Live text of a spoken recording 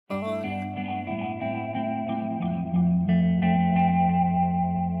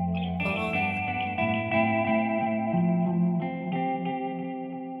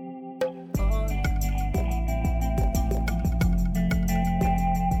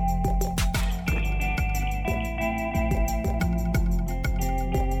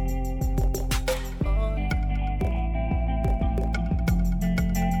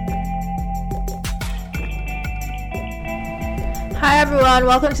everyone,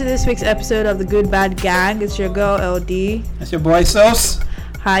 welcome to this week's episode of the Good Bad Gang. It's your girl LD. It's your boy Sauce.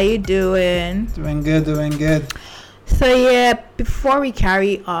 How you doing? Doing good. So yeah, before we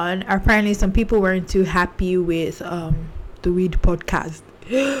carry on, apparently some people weren't too happy with the weed podcast.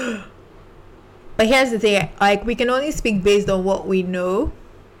 But here's the thing, like, we can only speak based on what we know,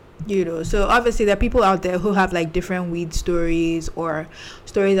 you know. So obviously there are people out there who have like different weed stories or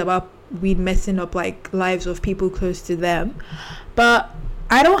stories about weed messing up like lives of people close to them. But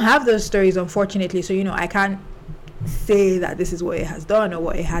I don't have those stories, unfortunately, so you know I can't say that this is what it has done or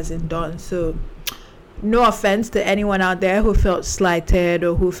what it hasn't done. So no offense to anyone out there who felt slighted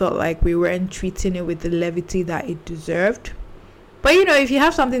or who felt like we weren't treating it with the levity that it deserved. But you know, if you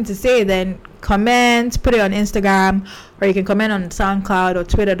have something to say, then comment, put it on Instagram, or you can comment on SoundCloud or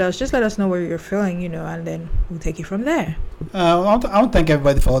Twitter. Just let us know where you're feeling, you know, and then we'll take it from there. I want to thank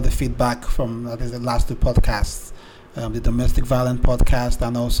everybody for all the feedback from the last two podcasts, the domestic violence podcast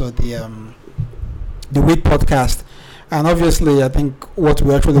and also the weed podcast. And obviously, I think what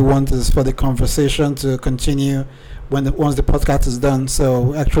we actually want is for the conversation to continue once the podcast is done.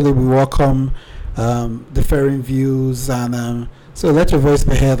 So actually, we welcome differing views, and so let your voice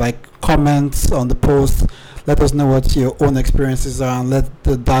be heard. Like, comment on the post, let us know what your own experiences are, and let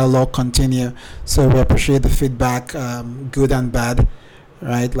the dialogue continue. So we appreciate the feedback, good and bad,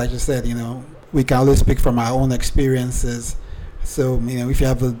 right? Like you said, you know, we can always speak from our own experiences. So you know, if you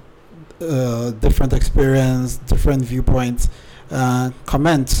have a different experience, different viewpoints,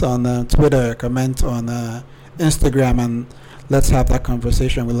 comment on Twitter, comment on Instagram, and let's have that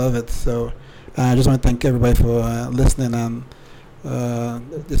conversation. We love it. So I just want to thank everybody for listening, and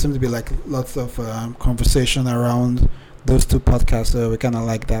there seems to be like lots of conversation around those two podcasts, so we kind of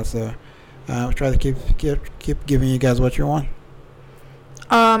like that. So we'll try to keep giving you guys what you want.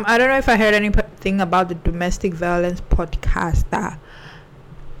 I don't know if I heard anything about the domestic violence podcast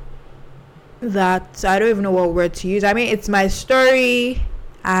that I don't even know what word to use. I mean, it's my story,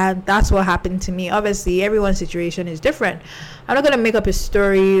 and that's what happened to me. Obviously, everyone's situation is different. I'm not gonna make up a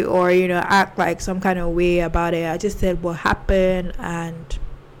story or, you know, act like some kind of way about it. I just said what happened, and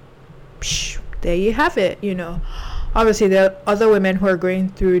there you have it. You know, obviously there are other women who are going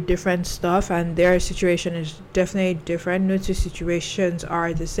through different stuff, and their situation is definitely different. No two situations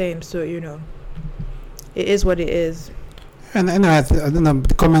are the same, so you know, it is what it is. And I don't know,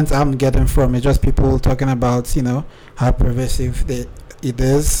 the comments I'm getting from is just people talking about, you know, how pervasive it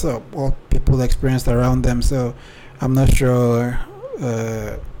is, or what people experienced around them. So I'm not sure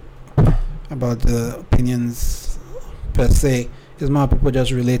about the opinions per se. It's more people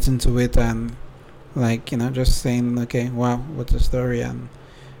just relating to it and, like, you know, just saying, okay, wow, what's the story, and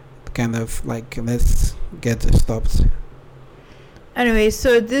kind of like, let's get this stopped. Anyway,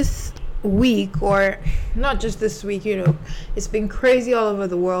 so this week, or not just this week, you know, it's been crazy all over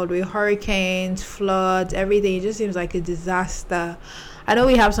the world with hurricanes, floods, everything. It just seems like a disaster. I know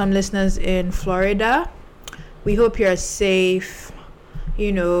we have some listeners in Florida. We hope you're safe.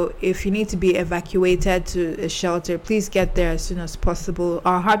 You know, if you need to be evacuated to a shelter, please get there as soon as possible.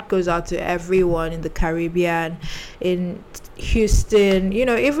 Our heart goes out to everyone in the Caribbean, in Houston, you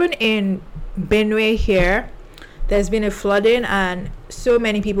know, even in Benue here. There's been a flooding, and so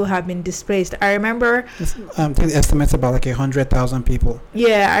many people have been displaced. I remember the estimates about like 100,000 people.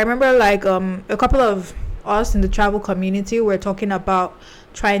 Yeah, I remember like a couple of us in the travel community were talking about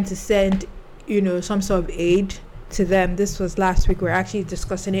trying to send, you know, some sort of aid to them. This was last week. We're actually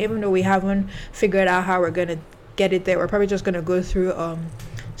discussing it, even though we haven't figured out how we're gonna get it there. We're probably just gonna go through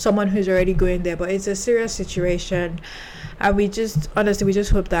someone who's already going there. But it's a serious situation, and we just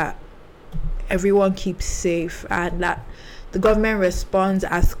hope that everyone keeps safe and that the government responds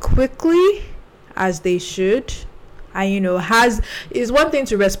as quickly as they should. And, you know, is one thing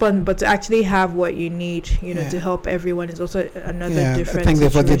to respond, but to actually have what you need, you know, to help everyone is also another different I think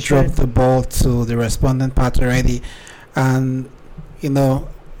they've already situation. dropped the ball to the responding part already. And, you know,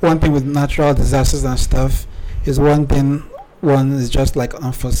 one thing with natural disasters and stuff is one is just like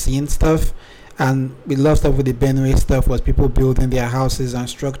unforeseen stuff. And we love stuff with the Benue stuff was people building their houses and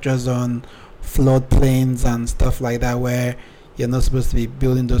structures on floodplains and stuff like that, where you're not supposed to be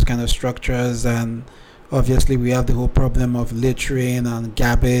building those kind of structures. And obviously we have the whole problem of littering and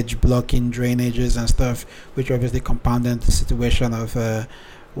garbage blocking drainages and stuff, which obviously compounded the situation of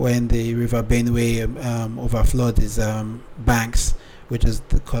when the river Benue overflowed its banks, which is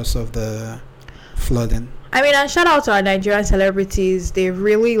the cause of the flooding. I mean, and shout out to our Nigerian celebrities. They're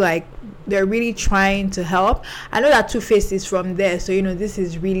really trying to help. I know that Two-Face is from there, so you know this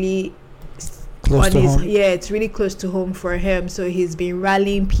is really close to home. Yeah, it's really close to home for him. So he's been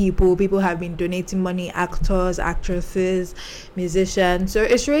rallying people. People have been donating money, actors, actresses, musicians. So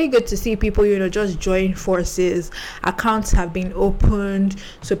it's really good to see people, just join forces. Accounts have been opened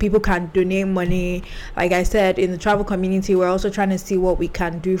so people can donate money. Like I said, in the travel community, we're also trying to see what we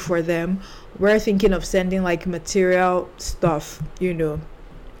can do for them. We're thinking of sending like material stuff,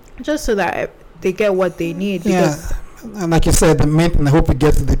 just so that they get what they need. Because and like you said, the main thing, I hope it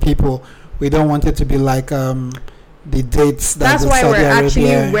gets to the people. We don't want it to be like the dates. That's why we're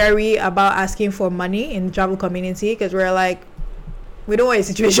actually wary about asking for money in the travel community, because we're like, we don't want a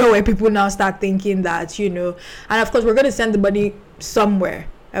situation where people now start thinking that, and of course we're going to send the money somewhere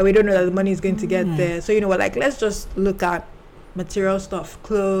and we don't know that the money is going to get there. So, we're like, let's just look at material stuff,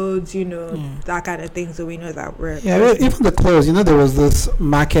 clothes, that kind of thing, so we know that we're even the clothes. There was this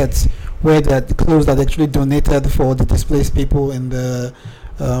market where the clothes that actually donated for the displaced people in the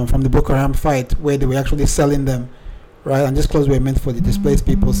from the Boko Haram fight, where they were actually selling them, right? And these clothes were meant for the displaced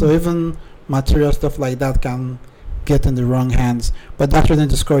people. So even material stuff like that can get in the wrong hands. But that shouldn't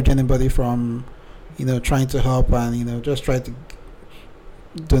discourage anybody from trying to help and just try to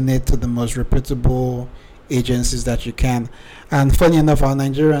donate to the most reputable agencies that you can. And funny enough, our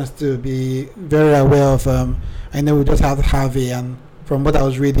Nigerians to be very aware of I know we just had Harvey, and from what I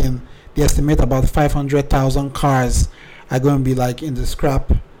was reading, they estimate about 500,000 cars are going to be like in the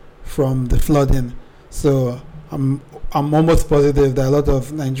scrap from the flooding. So I'm almost positive that a lot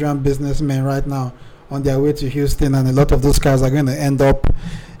of Nigerian businessmen right now on their way to Houston, and a lot of those cars are going to end up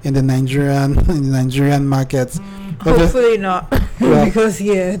in the Nigerian markets. Hopefully not, because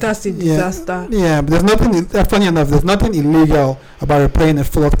that's a disaster. Yeah, but there's nothing. Funny enough, there's nothing illegal about repairing a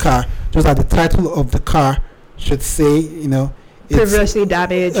flood car. Just that the title of the car should say, previously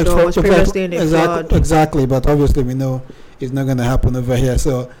damaged or was previously in a flood. Exactly, but obviously we know it's not going to happen over here.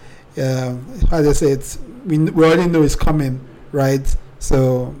 So, as I say, we already know it's coming, right?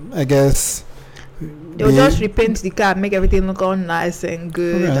 So I guess they'll just repaint the car, make everything look all nice and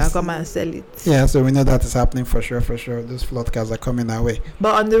good, and come and sell it. Yeah, so we know that is happening for sure. Those flood cars are coming our way.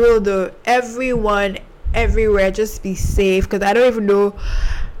 But on the road, though, everyone, everywhere, just be safe, because I don't even know.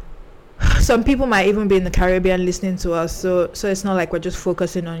 Some people might even be in the Caribbean listening to us, so it's not like we're just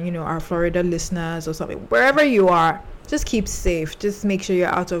focusing on our Florida listeners or something. Wherever you are, just keep safe. Just make sure you're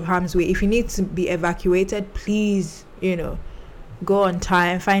out of harm's way. If you need to be evacuated, please, go on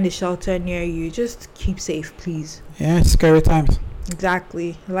time, find a shelter near you. Just keep safe, please. Yeah, it's scary times.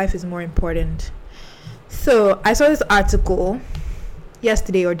 Exactly. Life is more important. So I saw this article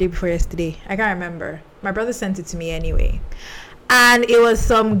yesterday or day before yesterday. I can't remember. My brother sent it to me anyway. And it was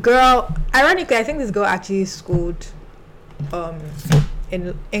some girl. Ironically, I think this girl actually schooled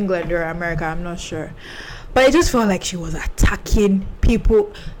in England or America. I'm not sure. But it just felt like she was attacking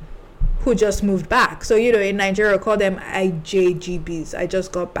people who just moved back. So, in Nigeria, we call them IJGBs. I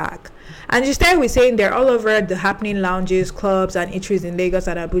just got back. And she started with saying they're all over the happening lounges, clubs, and eateries in Lagos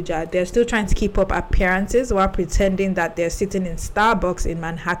and Abuja. They're still trying to keep up appearances while pretending that they're sitting in Starbucks in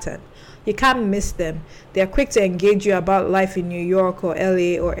Manhattan. You can't miss them. They're quick to engage you about life in New York or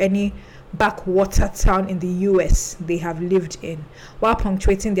LA or any backwater town in the US they have lived in, while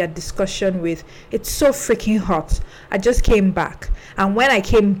punctuating their discussion with, "It's so freaking hot. I just came back. And when I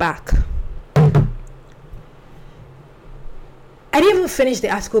came back..." I didn't even finish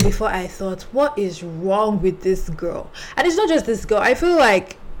the article before I thought, what is wrong with this girl? And it's not just this girl. I feel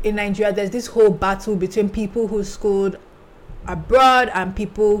like in Nigeria, there's this whole battle between people who schooled abroad and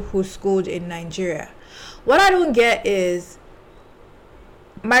people who schooled in Nigeria. What I don't get is,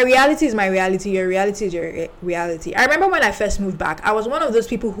 my reality is my reality, your reality is your reality. I remember when I first moved back, I was one of those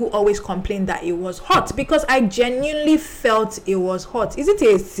people who always complained that it was hot, because I genuinely felt it was hot. Is it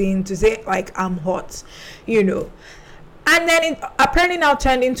a sin to say like I'm hot? And then it apparently now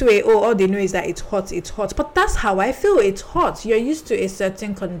turned into all they know is that it's hot. But that's how I feel. It's hot. You're used to a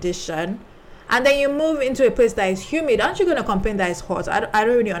certain condition, and then you move into a place that is humid. Aren't you going to complain that it's hot? I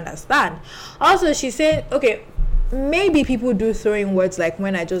don't really understand. Also, she's saying, okay, maybe people do throw in words like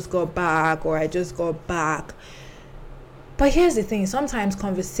 "when I just got back" or "I just got back." But here's the thing. Sometimes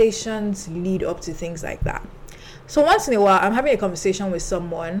conversations lead up to things like that. So once in a while, I'm having a conversation with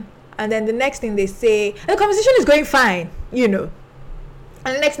someone, and then the next thing they say, the conversation is going fine, and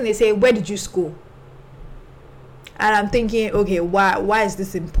the next thing they say, "Where did you school?" And I'm thinking, okay, why is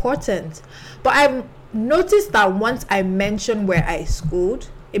this important? But I've noticed that once I mention where I schooled,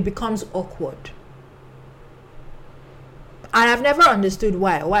 it becomes awkward. And I've never understood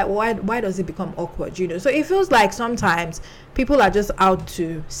why. Why does it become awkward, So it feels like sometimes people are just out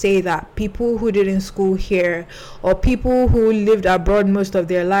to say that people who didn't school here or people who lived abroad most of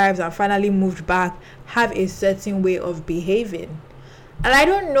their lives and finally moved back have a certain way of behaving. And I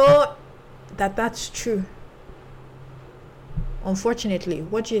don't know that that's true. Unfortunately,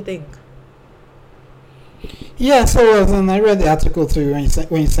 what do you think? Yeah, so I read the article too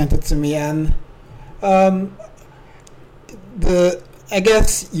when you sent it to me, and I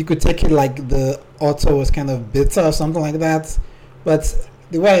guess you could take it like the author was kind of bitter or something like that, but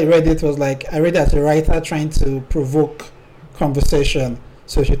the way I read it was like I read it as a writer trying to provoke conversation,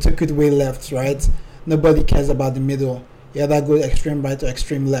 so she took it way left, right? Nobody cares about the middle. You either go extreme right or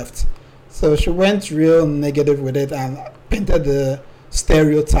extreme left. So she went real negative with it and painted the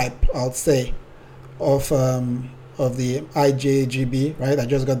stereotype, I would say, of the IJGB, right? I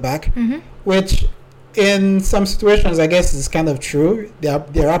just got back, which in some situations I guess is kind of true.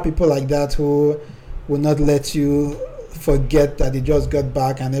 There are people like that who will not let you forget that they just got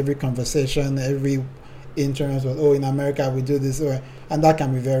back, and every conversation, every internet was, in America we do this, and that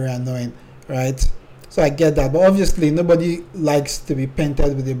can be very annoying, right? So I get that, but obviously nobody likes to be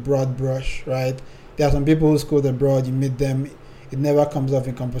painted with a broad brush, right? There are some people who schooled abroad, you meet them, it never comes up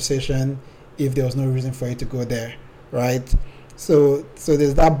in conversation if there was no reason for you to go there, right? So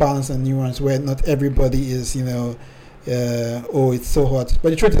there's that balance and nuance where not everybody is, it's so hot. But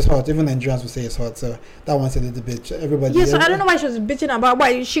the truth is hot. Even Nigerians will say it's hot. So that one's a little bit. Everybody. Yeah, so I don't know why she was bitching about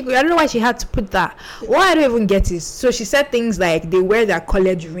I don't know why she had to put that. What I don't even get is, so she said things like they wear their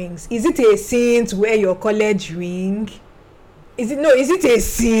college rings. Is it a sin to wear your college ring? Is it a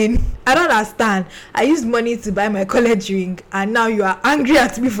sin? I don't understand. I used money to buy my college ring, and now you are angry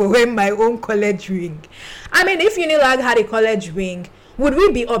at me for wearing my own college ring. I mean, if Unilag had a college ring, would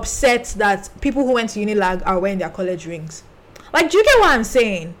we be upset that people who went to Unilag are wearing their college rings? Like, do you get what I'm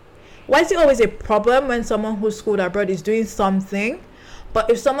saying? Why is it always a problem when someone who schooled abroad is doing something, but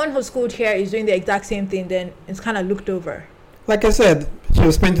if someone who schooled here is doing the exact same thing, then it's kind of looked over? Like I said, she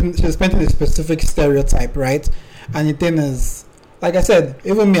was painting a specific stereotype, right? And the thing is, like I said,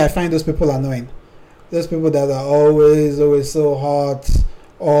 even me, I find those people annoying. Those people that are always so hot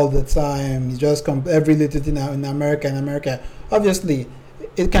all the time. You just come every little thing in America. Obviously,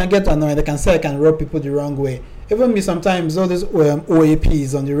 it can get annoying. They can say I can rub people the wrong way. Even me, sometimes all these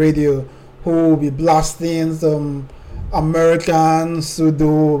OAPs on the radio who will be blasting some American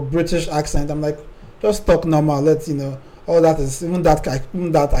pseudo British accent. I'm like, just talk normal. All that is even that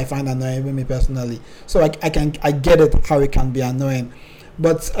I find annoying, even me personally. So I get it how it can be annoying,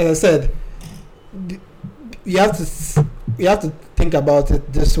 but as I said, you have to think about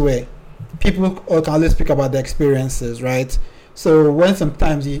it this way. People can always speak about their experiences, right? So when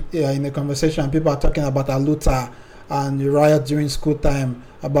sometimes you in a conversation people are talking about Aluta and the riot during school time,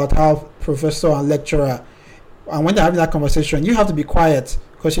 about how professor and lecturer, and when they're having that conversation, you have to be quiet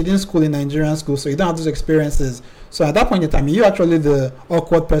because you didn't school in Nigerian school, so you don't have those experiences. So at that point in time, you're actually the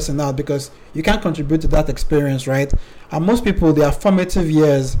awkward person now because you can't contribute to that experience, right? And most people, their formative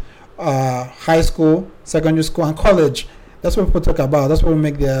years, high school, secondary school, and college, that's what people talk about. That's what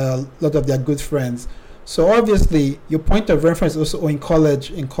make a lot of their good friends. So obviously, your point of reference is also in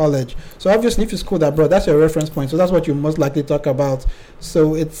college. So obviously, if you schooled abroad, that's your reference point. So that's what you most likely talk about.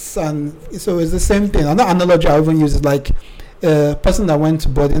 So it's the same thing. Another analogy I even use is like a person that went to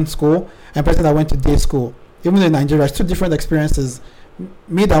boarding school and a person that went to day school. Even in Nigeria, it's two different experiences.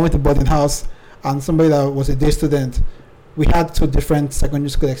 Me that went to boarding house and somebody that was a day student, we had two different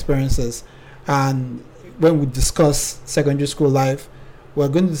secondary school experiences. And when we discuss secondary school life, we're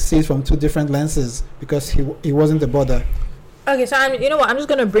going to see it from two different lenses because he wasn't a boarder. Okay, so I'm just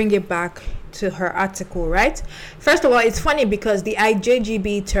going to bring it back to her article, right? First of all, it's funny because the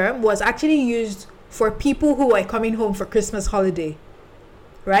IJGB term was actually used for people who were coming home for Christmas holiday,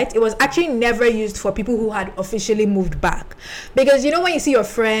 right? It was actually never used for people who had officially moved back, because when you see your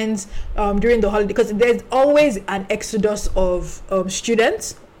friends during the holiday, because there's always an exodus of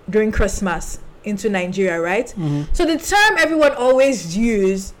students during Christmas into Nigeria, right? So the term everyone always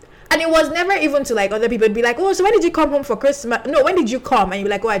used, and it was never even to like other people, it'd be like, oh, so when did you come home for Christmas? No, when did you come? And you're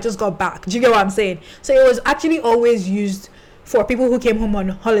like, oh, I just got back. Do you get what I'm saying? So it was actually always used for people who came home on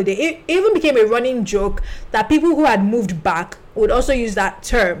holiday. It even became a running joke that people who had moved back would also use that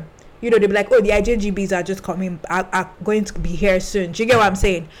term. They'd be like, oh, the IJGBs are just are going to be here soon. Do you get what I'm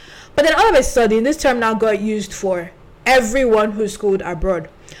saying? But then all of a sudden, this term now got used for everyone who schooled abroad.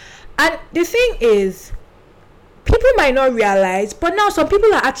 And the thing is, people might not realize, but now some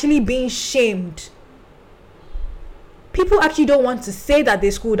people are actually being shamed. People actually don't want to say that they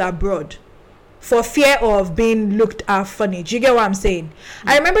schooled abroad. for fear of being looked at funny. Do you get what I'm saying?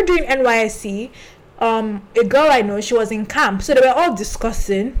 I remember during NYSC, a girl I know, she was in camp, so they were all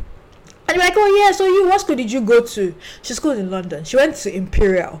discussing, and they were like, oh yeah, so what school did you go to? She schooled in London. She went to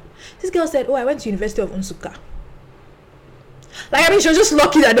Imperial. This girl said, oh, I went to University of Nsukka. Like, I mean, she was just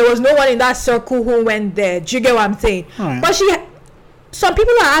lucky that there was no one in that circle who went there. Do you get what I'm saying? Right. But some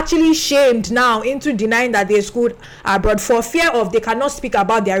people are actually shamed now into denying that they schooled abroad for fear of they cannot speak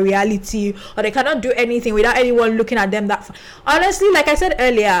about their reality, or they cannot do anything without anyone looking at them that honestly, like I said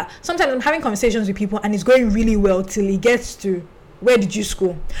earlier, sometimes I'm having conversations with people and it's going really well till it gets to, where did you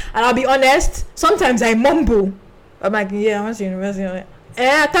school? And I'll be honest, sometimes I mumble. I'm like, yeah, I went to university.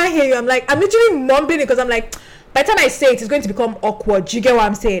 I can't hear you. I'm literally mumbling because I'm like, by the time I say it, it's going to become awkward. Do you get what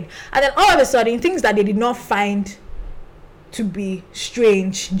I'm saying? And then all of a sudden, things that they did not find to be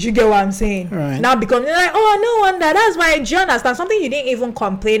strange, do you get what I'm saying? Right. Now become like, oh, no wonder. That's why. Do you understand? Something you didn't even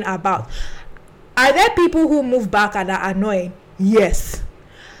complain about. Are there people who move back and are annoying? Yes.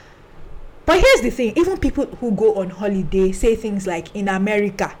 But here's the thing, even people who go on holiday say things like in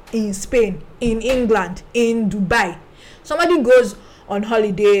America, in Spain, in England, in Dubai. Somebody goes on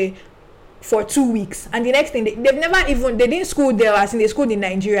holiday for 2 weeks, and the next thing they didn't school there as in they schooled in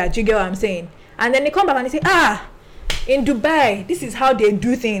Nigeria. Do you get what I'm saying? And then they come back and they say, in Dubai, this is how they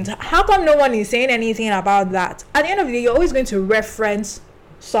do things. How come no one is saying anything about that? At the end of the day, you're always going to reference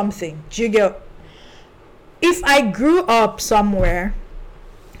something. Do you get? If I grew up somewhere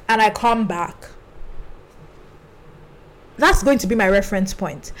and I come back, that's going to be my reference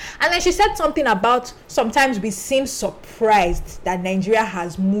point. And then she said something about sometimes we seem surprised that Nigeria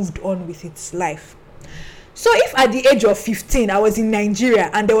has moved on with its life. So if at the age of 15 I was in Nigeria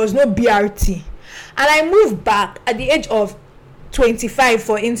and there was no BRT, and I moved back at the age of 25,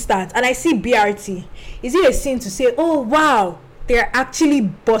 for instance, and I see BRT, is it a sin to say, oh wow, there are actually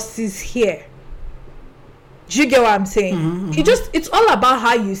buses here? Do you get what I'm saying? Mm-hmm. It's all about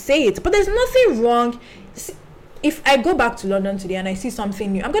how you say it. But there's nothing wrong. If I go back to London today and I see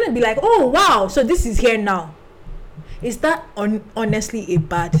something new, I'm going to be like, oh wow, so this is here now. Is that honestly a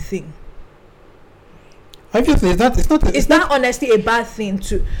bad thing? Obviously, it's not honestly a bad thing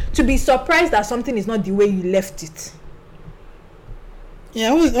to be surprised that something is not the way you left it.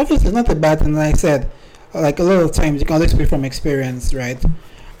 Yeah, obviously it's not a bad thing. Like I said, like a lot of times you can only speak from experience, right?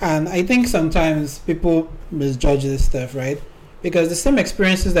 And I think sometimes people misjudge this stuff, right? Because the same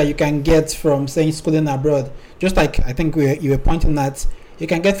experiences that you can get from, say, schooling abroad, just like I think you were pointing at, you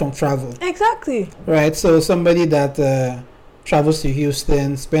can get from travel. Exactly. Right. So somebody that travels to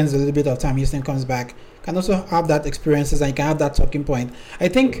Houston, spends a little bit of time in Houston, comes back, can also have that experiences, and you can have that talking point. I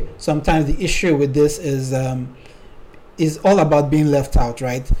think sometimes the issue with this is all about being left out,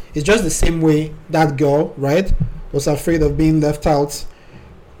 right? It's just the same way that girl, right, was afraid of being left out,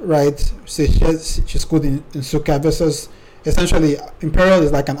 right? So she schooled in Nsukka versus essentially Imperial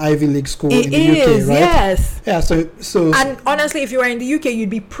is like an Ivy League school in the UK, right? Yes. Yeah. So. And honestly, if you were in the UK, you'd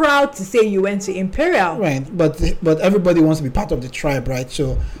be proud to say you went to Imperial. Right. But everybody wants to be part of the tribe, right?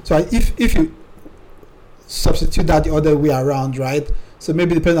 So if you substitute that the other way around, right? So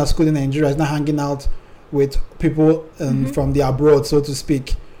maybe the person at school in Nigeria is not hanging out with people from the abroad, so to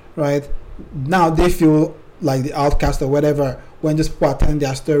speak, right? Now they feel like the outcast or whatever when these people are telling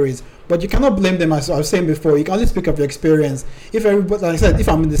their stories. But you cannot blame them, as I was saying before. You can only speak of your experience. If everybody, like I said, if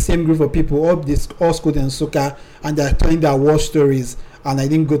I'm in the same group of people, all schooled in Nsukka, and they're telling their war stories, and I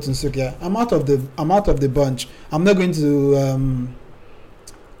didn't go to Nsukka, I'm out of the bunch. I'm not going to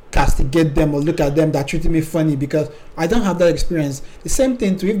castigate them or look at them that treated me funny because I don't have that experience. The same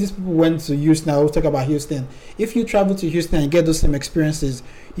thing too, if these people went to Houston, I will talk about Houston. If you travel to Houston and get those same experiences,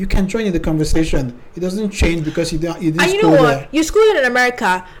 you can join in the conversation. It doesn't change because you didn't and you know what? There. You schooled in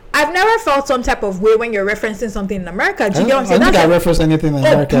America. I've never felt some type of way when you're referencing something in America. Do you get what I'm saying? I don't think I reference anything in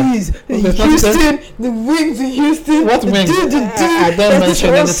America. Please. Houston, the wings in Houston. What wings? I don't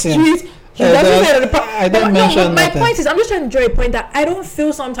mention anything. I don't mention my point is, I'm just trying to draw a point that I don't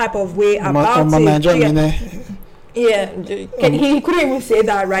feel some type of way about it. Yeah, he couldn't even say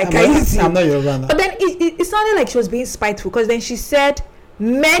that, right? I'm not your runner. But then it sounded like she was being spiteful because then she said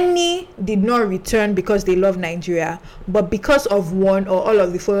many did not return because they love Nigeria, but because of one or all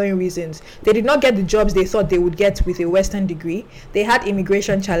of the following reasons. They did not get the jobs they thought they would get with a Western degree. They had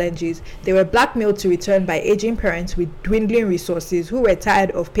immigration challenges. They were blackmailed to return by aging parents with dwindling resources who were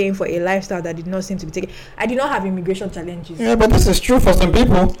tired of paying for a lifestyle that did not seem to be taken. I did not have immigration challenges. Yeah, but this is true for some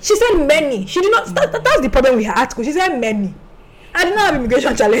people. She said many. She did not. That's the problem with her article. She said many. I did not have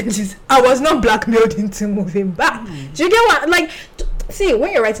immigration challenges. I was not blackmailed into moving back. Do you get what? Like, see,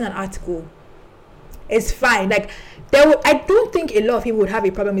 when you're writing an article, it's fine. Like, I don't think a lot of people would have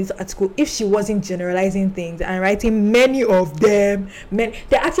a problem with this article if she wasn't generalizing things and writing many of them. There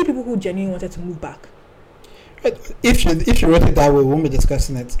are actually people who genuinely wanted to move back. If you wrote it that way, we won't be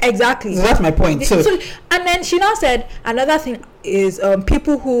discussing it. Exactly. So that's my point. So and then she now said another thing is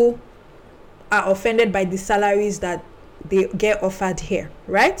people who are offended by the salaries that they get offered here,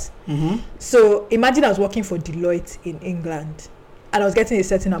 right? Mm-hmm. So imagine I was working for Deloitte in England and I was getting a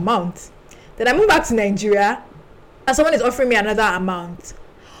certain amount. Then I moved back to Nigeria and someone is offering me another amount.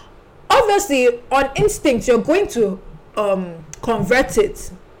 Obviously, on instinct, you're going to convert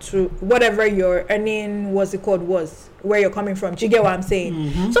it to whatever your earning was, where you're coming from. Do you get what I'm saying?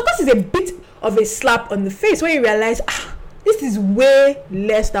 Mm-hmm. So of course it's a bit of a slap on the face when you realize, this is way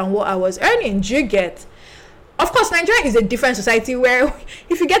less than what I was earning. Do you get? Of course, Nigeria is a different society where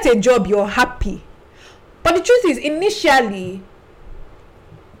if you get a job, you're happy. But the truth is, initially,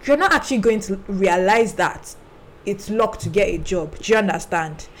 you're not actually going to realize that it's luck to get a job. Do you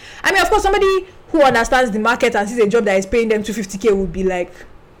understand? I mean, of course, somebody who understands the market and sees a job that is paying them 250k would be like,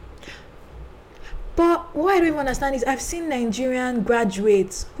 but what I don't even understand is I've seen Nigerian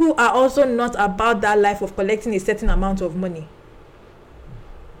graduates who are also not about that life of collecting a certain amount of money.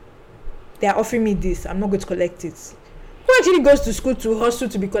 They are offering me this, I'm not going to collect it. Who actually goes to school to hustle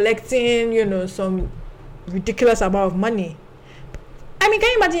to be collecting, some ridiculous amount of money? I mean, can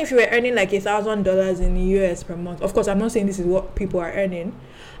you imagine if you were earning like $1,000 in the US per month? Of course, I'm not saying this is what people are earning.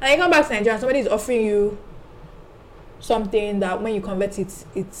 And you come back to Nigeria and somebody is offering you something that when you convert it,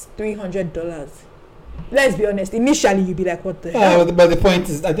 it's $300. Let's be honest. Initially, you'd be like, "What the hell?" But the point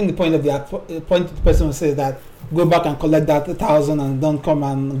is, I think the point the person will say is that go back and collect that 1,000 and don't come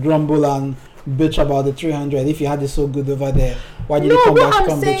and grumble and bitch about the 300. If you had it so good over there, why did you come back to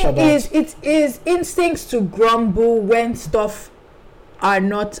come bitch about? No, what I'm saying is, it is instincts to grumble when stuff are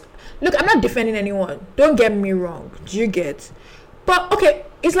not. Look, I'm not defending anyone. Don't get me wrong. Do you get? But okay,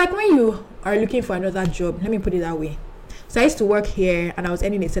 it's like when you are looking for another job. Let me put it that way. So I used to work here and I was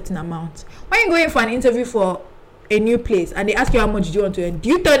earning a certain amount. When you go in for an interview for a new place and they ask you how much do you want to earn, do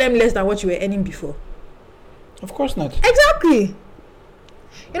you tell them less than what you were earning before? Of course not. Exactly.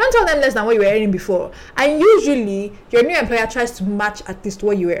 You don't tell them less than what you were earning before. And usually, your new employer tries to match at least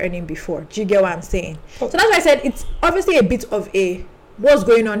what you were earning before. Do you get what I'm saying? So that's why I said it's obviously a bit of a what's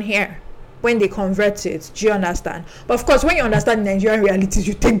going on here when they convert it. Do you understand? But of course, when you understand Nigerian realities,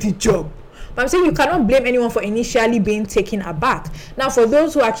 you take the job. But I'm saying you cannot blame anyone for initially being taken aback. Now, for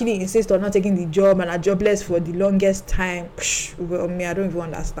those who actually insist on not taking the job and are jobless for the longest time, well, I don't even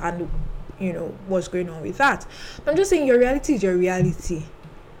understand, what's going on with that. But I'm just saying your reality is your reality.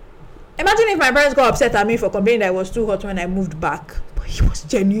 Imagine if my parents got upset at me for complaining that it was too hot when I moved back. But it was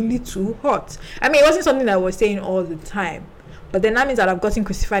genuinely too hot. I mean, it wasn't something that I was saying all the time. But then that means that I've gotten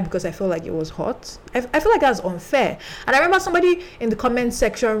crucified because I felt like it was hot. I feel like that's unfair. And I remember somebody in the comment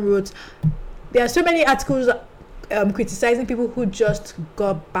section wrote, there are so many articles criticizing people who just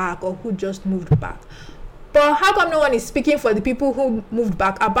got back or who just moved back. But how come no one is speaking for the people who moved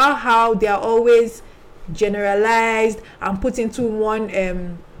back about how they are always generalized and put into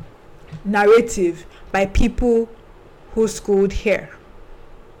one narrative by people who schooled here?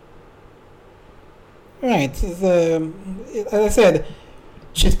 Right. As I said,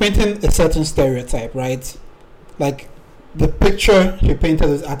 she's painting a certain stereotype, right? Like the picture she painted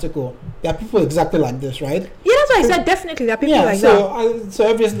in this article, there are people exactly like this, right? Yeah, that's why I said definitely there are people like that. So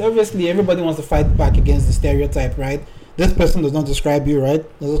obviously everybody wants to fight back against the stereotype, right? This person does not describe you, right?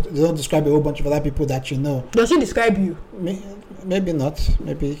 Does not describe a whole bunch of other people that you know. Does she describe you? Maybe not.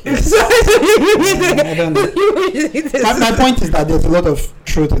 Maybe. Yes. I don't know. My point is that there's a lot of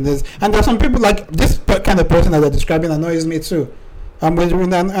truth in this, and there's some people like this kind of person that they're describing annoys me too. And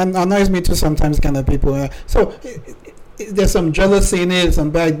annoys me too sometimes. Kind of people. So there's some jealousy in it,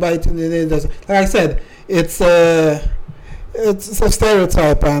 some backbiting in it. Like I said, it's a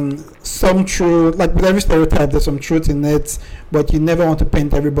stereotype, and some truth. Like with every stereotype, there's some truth in it, but you never want to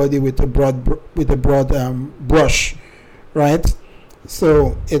paint everybody with a broad brush. Right,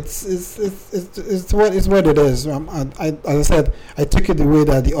 so it's what it is. As I said, I took it the way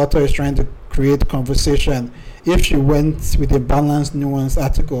that the author is trying to create conversation. If she went with a balanced, nuanced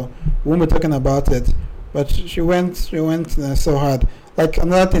article, we won't be talking about it. But she went so hard. Like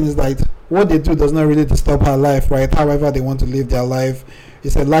another thing is like what they do does not really disturb her life, right? However they want to live their life. He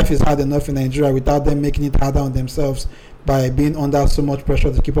said life is hard enough in Nigeria without them making it harder on themselves by being under so much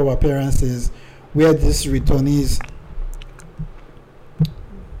pressure to keep up appearances. Where these returnees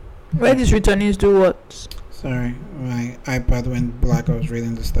do what? Sorry, my iPad went black. I was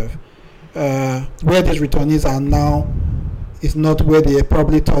reading the stuff. Where these returnees are now is not where they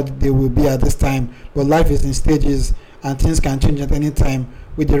probably thought they will be at this time. But life is in stages, and things can change at any time.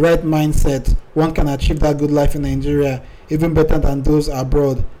 With the right mindset, one can achieve that good life in Nigeria, even better than those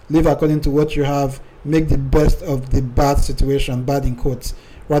abroad. Live according to what you have. Make the best of the bad situation, bad in quotes,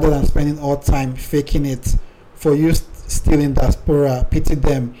 rather than spending all time faking it. For you still in diaspora, pity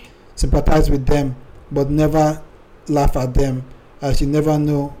them, sympathize with them, but never laugh at them, as you never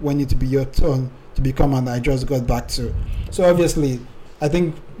know when it will be your turn to become an I just got back to. So obviously, I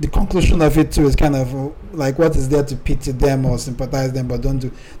think the conclusion of it too is kind of like, what is there to pity them or sympathize them, but don't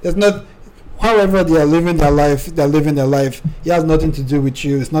do. There's not. However they are living their life, they're living their life. It has nothing to do with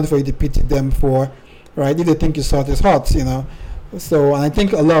you. It's not for you to pity them for, right? If they think it's hot, it's hot, you know. So, and I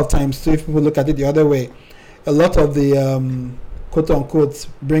think a lot of times too, if people look at it the other way, a lot of the quote unquote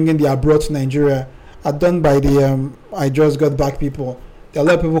bringing the abroad to Nigeria are done by the I just got back people. There are a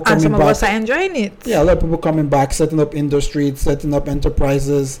lot of people coming back. And some of us are enjoying it. Yeah, a lot of people coming back, setting up industries, setting up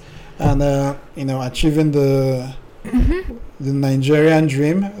enterprises, and achieving the Nigerian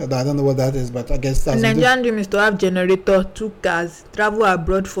dream. I don't know what that is, but I guess that's the Nigerian dream is to have generator, 2 cars, travel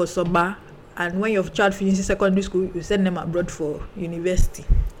abroad for summer, and when your child finishes secondary school, you send them abroad for university.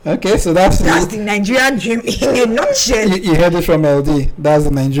 Okay, so that's the Nigerian dream in a nutshell. You heard it from LD. That's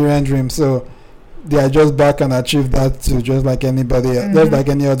the Nigerian dream. So they are just back and achieve that too, just like anybody else, just like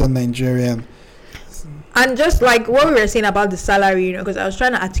any other Nigerian. And just like what we were saying about the salary, because I was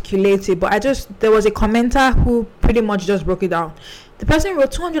trying to articulate it, but there was a commenter who pretty much just broke it down. The person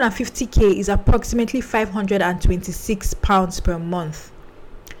wrote 250k is approximately £526 per month.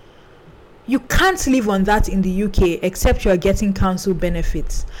 You can't live on that in the UK except you are getting council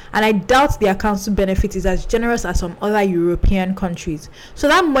benefits. And I doubt their council benefit is as generous as some other European countries. So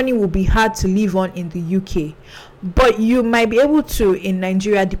that money will be hard to live on in the UK. But you might be able to in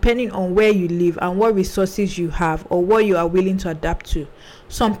Nigeria, depending on where you live and what resources you have or what you are willing to adapt to.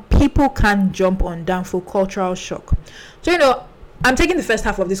 Some people can't jump on down for cultural shock. So, I'm taking the first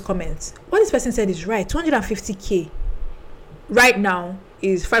half of this comment. What this person said is right. 250k right now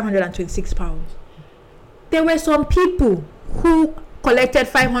is £526. There were some people who collected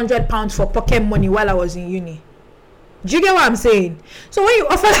 £500 for pocket money while I was in uni. Do you get what I'm saying? So when you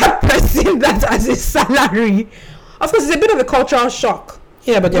offer that person that as a salary, of course it's a bit of a cultural shock.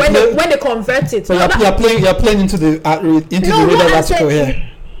 Yeah, but when they convert it. But you're playing into the radar article here.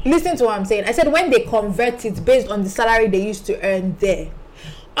 Listen to what I'm saying. I said when they convert it based on the salary they used to earn there.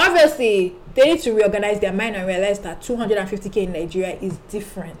 Obviously, they need to reorganize their mind and realize that 250k in Nigeria is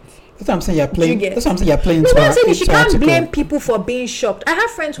different. That's what I'm saying. You're playing. That's what I'm saying. You're playing. No, I'm saying you can't blame people for being shocked. I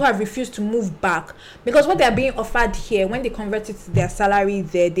have friends who have refused to move back because what they're being offered here, when they convert it to their salary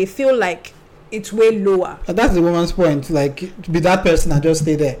there, they feel like it's way lower. And that's the woman's point. Like, to be that person and just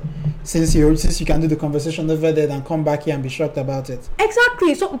stay there, since you can do the conversation over there and come back here and be shocked about it.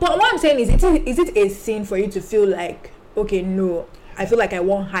 Exactly. So, but what I'm saying is it a sin for you to feel like, okay, no, I feel like I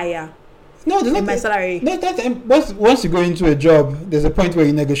want higher? No, in my salary. No, once you go into a job, there's a point where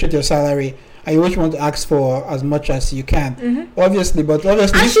you negotiate your salary and you always want to ask for as much as you can. Mm-hmm. Obviously.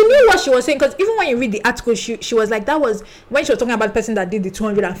 And she knew what she was saying, because even when you read the article, she was like, that was when she was talking about the person that did the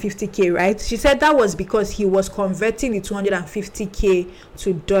 250k, right? She said that was because he was converting the 250k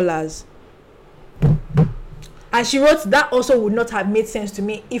to dollars. And she wrote that also would not have made sense to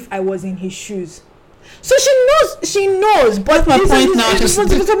me if I was in his shoes. So she knows, but my point now. She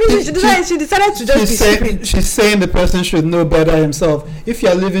decided to just be stupid. She's saying the person should know better himself. If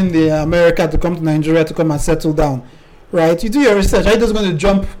you're leaving the America to come to Nigeria to come and settle down, right? You do your research. Are you just going to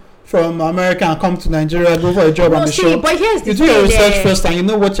jump from America and come to Nigeria, go for a job and be sure? But here's the thing. You do your research first, and you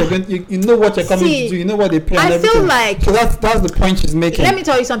know what you're going. You know what you're coming to do. You know what they pay. I feel like so that's the point she's making. Let me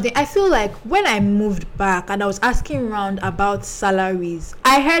tell you something. I feel like when I moved back and I was asking around about salaries,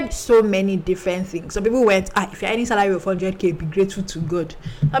 I heard so many different things. Some people went, if you're earning salary of 100k, be grateful to God.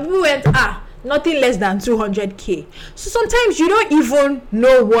 Some people went, nothing less than 200k. So sometimes you don't even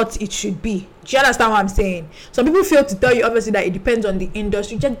know what it should be. Do you understand what I'm saying? Some people fail to tell you, obviously, that it depends on the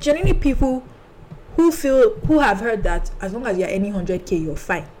industry. Just generally people who have heard that as long as you're earning 100k, you're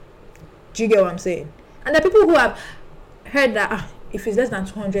fine. Do you get what I'm saying? And the people who have heard that if it's less than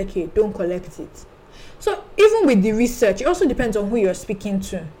 200k, don't collect it. So even with the research, it also depends on who you're speaking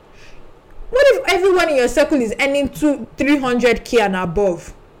to. What if everyone in your circle is earning 300k and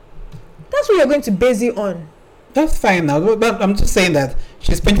above? That's what you're going to base it on. That's fine now, but I'm just saying that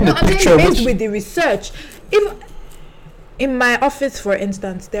she's painting a picture. I'm based with the research. If in my office, for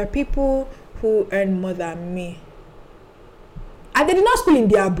instance, there are people who earn more than me, and they did not school in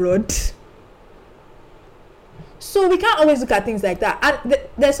the abroad. So we can't always look at things like that. And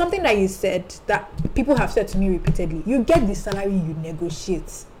there's something that you said that people have said to me repeatedly. You get the salary you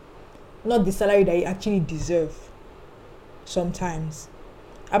negotiate, not the salary that you actually deserve. Sometimes,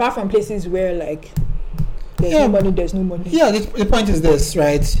 apart from places where like there's no money, there's no money. Yeah, the point is this,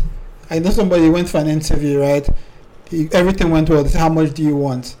 right? I know somebody went for an interview, right? Everything went well. They said, how much do you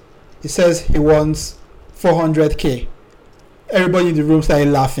want? He says he wants 400k. Everybody in the room started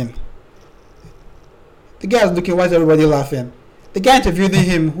laughing. The guy was looking, why is everybody laughing? The guy interviewing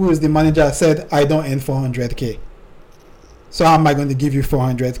him, who is the manager, said, I don't earn 400k. So how am I going to give you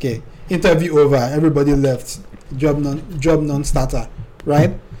 400k? Interview over, everybody left. Job non-starter,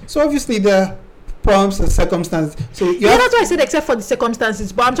 right? So obviously the problems and circumstances. So that's why I said except for the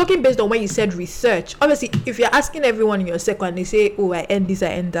circumstances, but I'm talking based on when you said research. Obviously, if you're asking everyone in your sector and they say, oh, I earn this,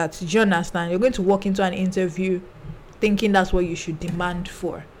 I earn that, do you understand? You're going to walk into an interview thinking that's what you should demand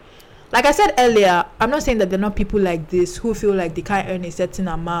for. Like I said earlier, I'm not saying that there are not people like this who feel like they can't earn a certain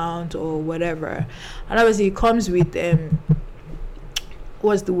amount or whatever. And obviously it comes with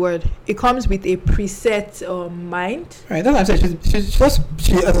what's the word? It comes with a preset mind. Right, that's what I'm saying.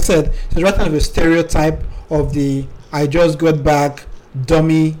 She, as I said, she's writing of a stereotype of the I just got back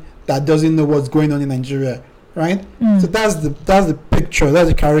dummy that doesn't know what's going on in Nigeria, right? So that's the picture, that's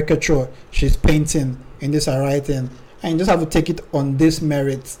the caricature she's painting in this writing, and you just have to take it on this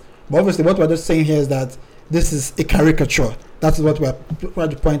merits. But obviously, what we're just saying here is that this is a caricature. That's what we're trying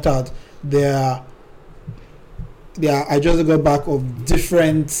to point out. I just got back of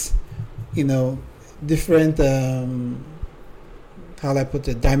different, how do I put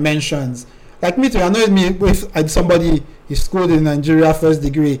it, dimensions. Like me too, annoys me if somebody is schooled in Nigeria first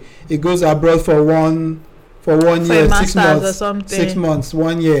degree, he goes abroad for one year, 6 months, or something. 6 months,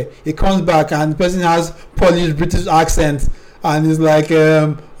 1 year. He comes back and the person has Polish British accent and is like,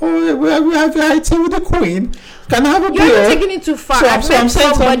 oh, we have a tea with the Queen. Can I have a beer? You're taking it too far. So I'm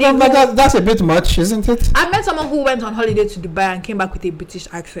saying that's a bit much, isn't it? I met someone who went on holiday to Dubai and came back with a British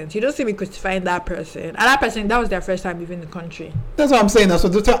accent. You don't see me crucifying that person. And that person, that was their first time leaving the country. That's what I'm saying. So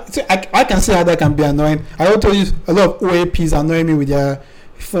I can see how that can be annoying. I will tell you, a lot of OAPs annoy me with their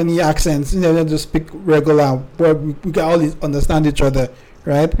funny accents. They just speak regular, where we can all understand each other,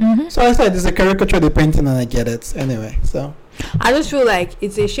 right? Mm-hmm. So I said it's a caricature they're painting, and I get it. Anyway, so I just feel like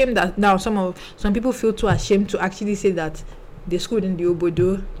it's a shame that now some people feel too ashamed to actually say that they schooled in the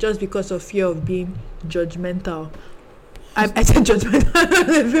Obodo just because of fear of being judgmental. I said judgmental,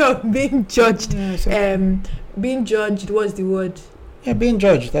 the fear of being judged. Being judged, what's the word? Yeah, being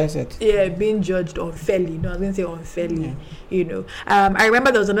judged, that's it. Yeah, being judged unfairly. No, I was going to say unfairly, I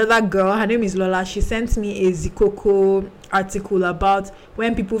remember there was another girl, her name is Lola. She sent me a Zikoko article about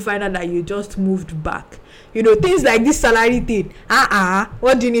when people find out that you just moved back. Things like this salary thing.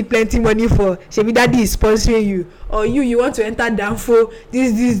 What do you need plenty money for? Shebi daddy is sponsoring you. Or you want to enter Danfo,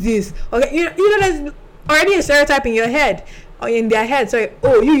 this. Okay, there's already a stereotype in your head. Or in their head, sorry.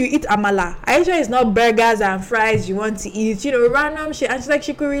 Oh, you eat amala. Are you sure it's not burgers and fries you want to eat? Random shit. And she's like,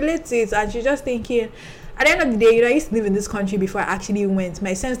 she could relate to it, and she's just thinking. At the end of the day, I used to live in this country before I actually went.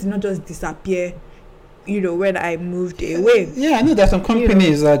 My sense did not just disappear, when I moved away. Yeah, I know there's some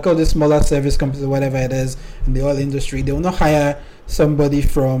companies like all the smaller service companies or whatever it is in the oil industry. They will not hire somebody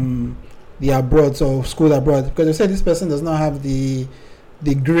from the abroad or school abroad because they say this person does not have the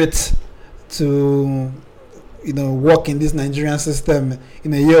grit to work in this Nigerian system.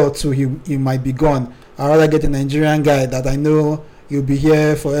 In a year or two he might be gone. I'd rather get a Nigerian guy that I know you'll be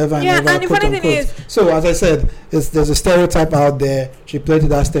here forever and ever. And the funny thing is, so as I said, there's a stereotype out there. She played to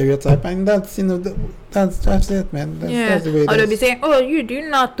that stereotype, and that's that's it, man. That's the way it is. Or they'll be saying, oh, you do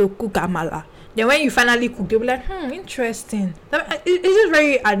not to cook amala. Then when you finally cook, they'll be like, interesting. It's just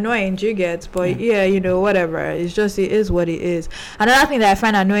very annoying, do you get? But whatever. It is what it is. Another thing that I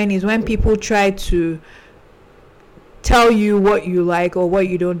find annoying is when people try to tell you what you like or what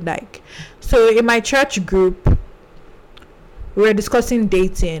you don't like. So in my church group, we were discussing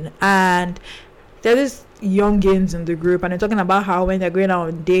dating, and there's this youngins in the group, and they're talking about how when they're going out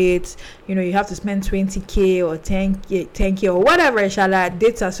on dates, you have to spend 20k or 10k or whatever. Inshallah,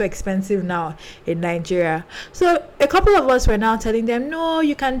 dates are so expensive now in Nigeria. So a couple of us were now telling them, no,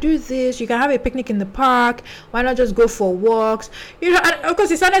 you can do this, you can have a picnic in the park, why not just go for walks? And of course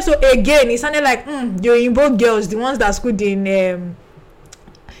it sounded like the Oyinbo girls, the ones that schooled in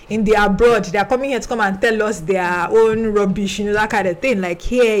the abroad, they are coming here to come and tell us their own rubbish, that kind of thing. Like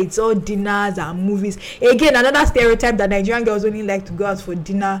here, it's all dinners and movies. Again, another stereotype that Nigerian girls only like to go out for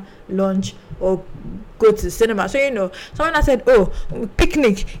dinner, lunch, or go to the cinema. So someone has said, oh,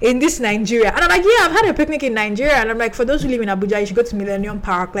 picnic in this Nigeria, and I'm like, yeah, I've had a picnic in Nigeria. And I'm like, for those who live in Abuja, you should go to Millennium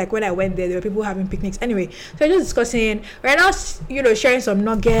Park. Like when I went there were people having picnics. Anyway, so we're just discussing right now, sharing some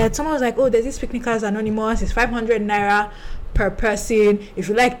nuggets. Someone was like, oh, there's this Picnickers Anonymous, it's 500 naira per person. If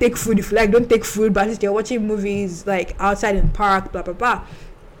you like, take food. If you like, don't take food, but at least you're watching movies like outside in the park, blah blah blah.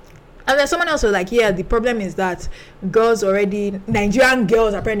 And then someone else was like, yeah, the problem is that Nigerian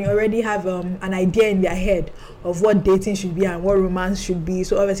girls apparently already have an idea in their head of what dating should be and what romance should be.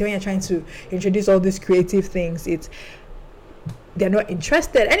 So obviously when you're trying to introduce all these creative things, they're not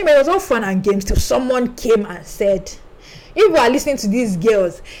interested. Anyway, it was all fun and games till someone came and said, if you are listening to these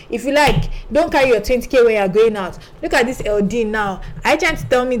girls, if you like, don't carry your 20k when you're going out. Look at this LD now. Are you trying to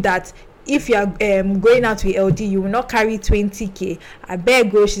tell me that if you are going out with LD, you will not carry 20k? I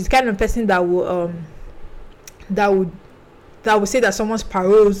beg you, she's the kind of person that will say that someone's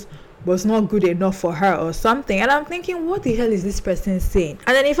paroles was not good enough for her or something. And I'm thinking, what the hell is this person saying?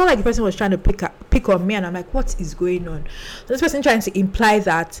 And then it felt like the person was trying to pick on me, and I'm like, what is going on? So this person trying to imply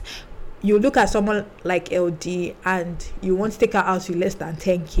that you look at someone like LD and you want to take her out with less than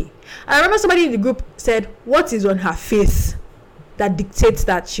 10k. And I remember somebody in the group said, what is on her face that dictates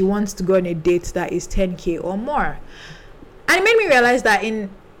that she wants to go on a date that is 10k or more? And it made me realize that in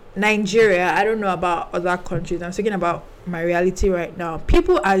Nigeria, I don't know about other countries, I'm thinking about my reality right now,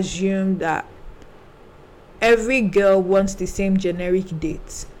 people assume that every girl wants the same generic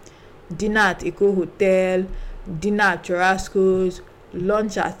dates: dinner at Eco Hotel, dinner at Churrasco's,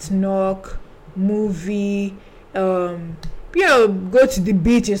 lunch at Knock, movie, go to the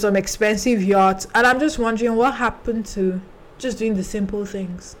beach in some expensive yacht. And I'm just wondering what happened to just doing the simple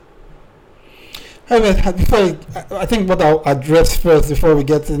things. I think what I'll address first before we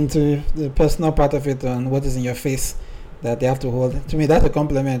get into the personal part of it on what is in your face that they have to hold. To me, that's a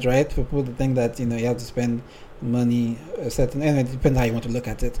compliment, right? For people to think that you have to spend money certain, and it depends how you want to look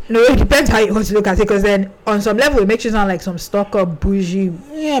at it. No, it depends how you want to look at it, because then on some level it makes you sound like some stuck-up bougie.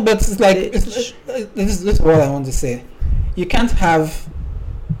 Yeah, but it's like this is what I want to say. You can't have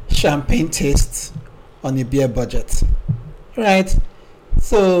champagne tastes on a beer budget, right?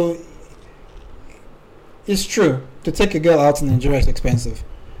 So it's true, to take a girl out in Nigeria is expensive.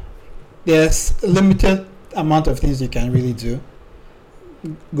 There's a limited amount of things you can really do.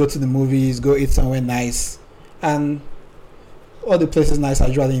 Go to the movies, go eat somewhere nice, and all the places nice are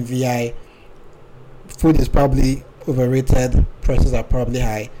usually in VI. Food is probably overrated, prices are probably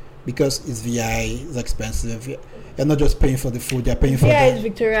high because it's VI, it's expensive. You're not just paying for the food, you're paying for it's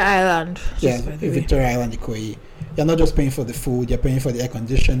Victoria Island. Yeah, Victoria Island, Ikoyi. You're not just paying for the food, you're paying for the air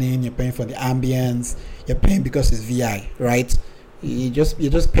conditioning, you're paying for the ambience, you're paying because it's VI, right? You're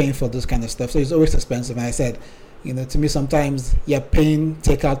just paying for those kind of stuff. So it's always expensive. And I said, to me sometimes you're paying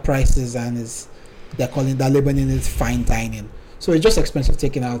takeout prices and they're labeling it fine dining. So it's just expensive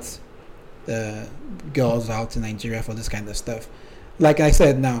taking out girls out in Nigeria for this kind of stuff. Like I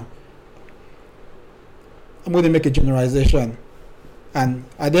said, now I'm going to make a generalization. And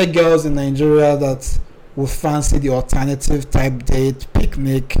are there girls in Nigeria that will fancy the alternative type date,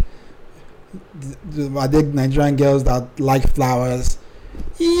 picnic? Are there Nigerian girls that like flowers?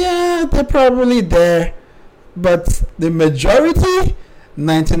 Yeah, they're probably there. But the majority,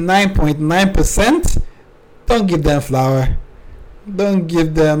 99.9%, don't give them flower. Don't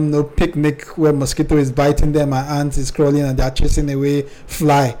give them no picnic where mosquito is biting them and ants is crawling and they're chasing away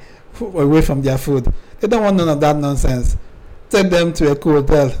fly away from their food. They don't want none of that nonsense. Take them to a cool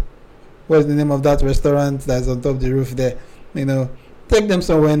hotel. What's the name of that restaurant that's on top of the roof there? Take them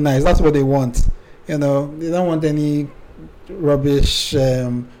somewhere nice. That's what they want. They don't want any rubbish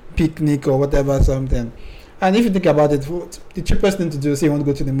picnic or whatever, something. And if you think about it, the cheapest thing to do, say you want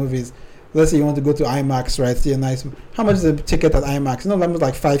to go to the movies. Let's say you want to go to IMAX, right? See a nice. How much is a ticket at IMAX? Almost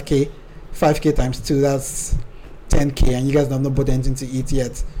like 5k. 5k times 2, that's 10k, and you guys have not bought anything to eat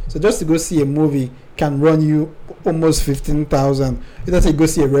yet. So just to go see a movie can run you almost 15,000. Let's say you go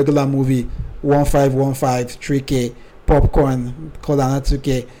see a regular movie, 1515, 3k. Popcorn, call that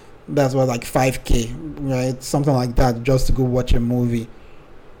 2k. That's what, like 5k, right? Something like that, just to go watch a movie.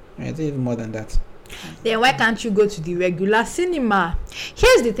 Right? Even more than that. Then why can't you go to the regular cinema?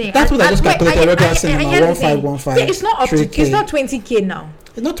 Here's the thing. That's what I just calculated. Regular cinema, 1515. Yeah, it's not up to. It's not 20k now.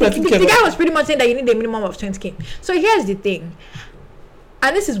 It's not 20k. The guy was pretty much saying that you need a minimum of 20k. So here's the thing.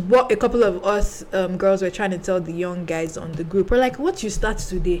 And this is what a couple of us girls were trying to tell the young guys on the group. We're like, what you start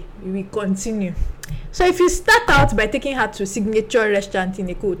today, we continue. So if you start out by taking her to a signature restaurant in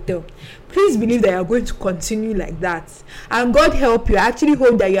a hotel, please believe that you're going to continue like that. And God help you, I actually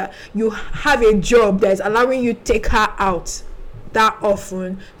hope that you have a job that is allowing you to take her out that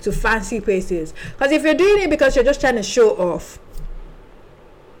often to fancy places. Because if you're doing it because you're just trying to show off,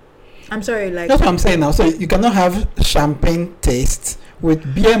 I'm sorry, like, that's what I'm saying now. So you cannot have champagne taste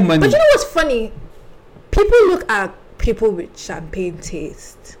with beer money. But you know what's funny? People look at people with champagne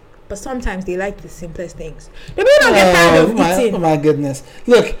taste, but sometimes they like the simplest things. They may not get tired of eating. Oh my goodness!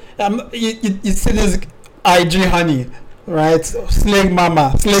 Look, you see this IG honey, right? Slay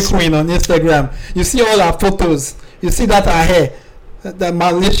Mama, Slay Queen on Instagram. You see all her photos. You see that her hair, that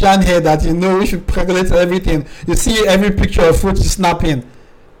Malaysian hair that you know we should calculate everything. You see every picture of food she's snapping,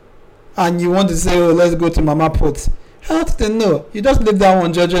 and you want to say, "Oh, let's go to Mama Put." How do they know? You just leave that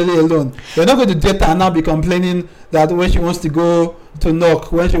one judgely alone. You're not going to date her and now be complaining that when she wants to go to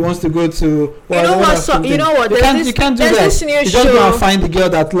knock, when she wants to go to... Well, you know what? You can't do that. You just go and find the girl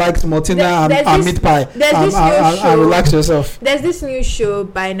that likes Martina and meat pie and relax yourself. There's this new show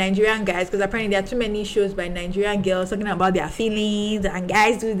by Nigerian guys, because apparently there are too many shows by Nigerian girls talking about their feelings and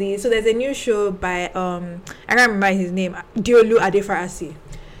guys do this. So there's a new show by, I can't remember his name, Diolu Adefarasi.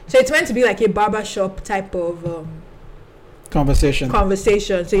 So it's meant to be like a barbershop type of... conversation.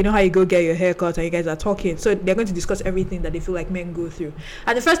 So you know how you go get your hair cut and you guys are talking, so they're going to discuss everything that they feel like men go through.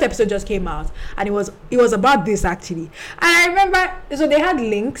 And the first episode just came out, and it was about this actually. And I remember, so they had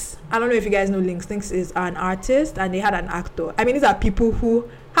Lynx. I don't know if you guys know Lynx. Lynx is an artist, and they had an actor. I mean, these are people who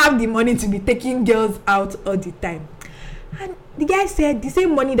have the money to be taking girls out all the time. And the guy said the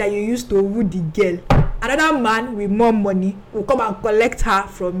same money that you used to woo the girl, another man with more money will come and collect her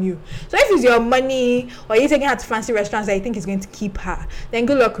from you. So if it's your money, or you're taking her to fancy restaurants that you think is going to keep her, then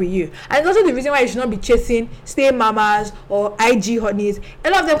good luck with you. And it's also the reason why you should not be chasing Stay Mamas or IG honeys.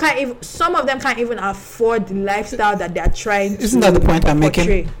 Some of them can't even afford the lifestyle that they are trying to. Isn't that the point I'm portray.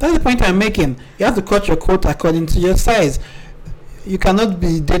 making? That's the point I'm making. You have to cut your coat according to your size. You cannot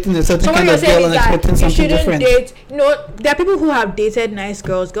be dating a certain kind of girl and expecting something different. There are people who have dated nice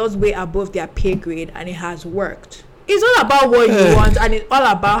girls way above their pay grade, and it has worked. It's all about what you want, and it's all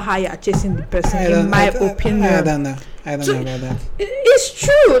about how you're chasing the person, in my opinion. I don't know about that. It's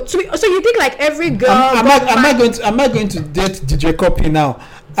true. So you think like every girl... Am I going to date DJ Copy now,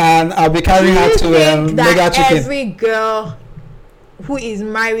 and I'll be carrying her to Mega Chicken? Every girl who is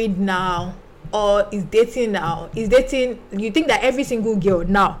married now or is dating you think that every single girl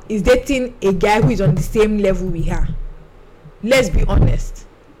now is dating a guy who is on the same level with her? Let's be honest.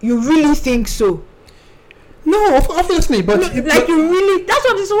 You really think so? No, obviously, but you really, that's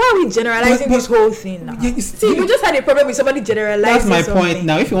what, this is why we're generalizing this whole thing now. You just had a problem with somebody generalizing. That's my point.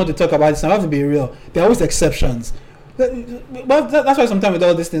 Now, if you want to talk about this, I have to be real. There are always exceptions. But that's why sometimes with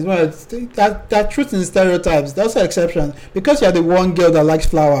all these things, that truth in stereotypes, there's also exceptions. Because you're the one girl that likes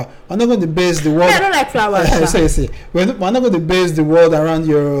flower, we're not going to base the world. I don't like flowers. We're not going to base the world around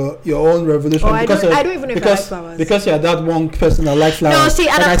your own revolution. I don't even know if I like flowers. Because you're that one person that likes flowers.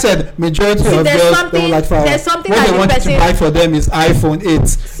 No, I said, majority of girls don't like flowers. There's something what they want you to buy for them is iPhone 8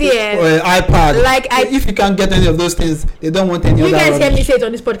 or iPad. If you can't get any of those things, they don't want any other. You guys hear me say it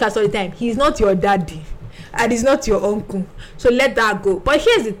on this podcast all the time. He's not your daddy. And he's not your uncle, so let that go. But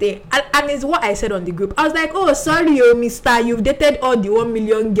here's the thing, and it's what I said on the group. I was like, oh, sorry, mister, you've dated all the 1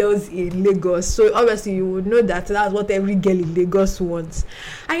 million girls in Lagos, so obviously you would know that's what every girl in Lagos wants.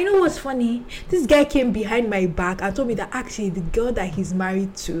 And you know what's funny? This guy came behind my back and told me that actually the girl that he's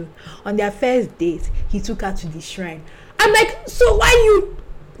married to, on their first date, he took her to the shrine. I'm like, so why are you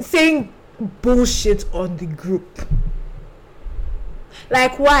saying bullshit on the group?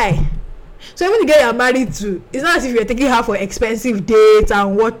 Like, why? So even the girl you're married to, it's not as if you're taking her for expensive dates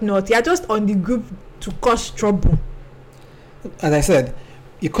and whatnot. You're just on the group to cause trouble. As I said,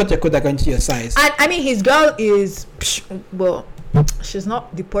 you cut your coat according to your size. And I mean, his girl is, well, she's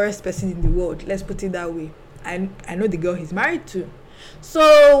not the poorest person in the world. Let's put it that way. I know the girl he's married to.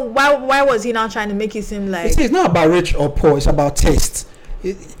 So why was he now trying to make it seem like... It's not about rich or poor. It's about taste.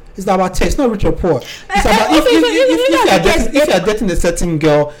 It's about taste, not rich or poor. It's about if you're dating a certain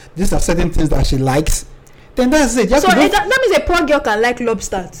girl, these are certain things that she likes, then that's it. So that means a poor girl can like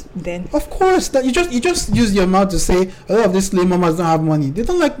lobsters then? Of course. That you just use your mouth to say a lot of these slave mamas don't have money. They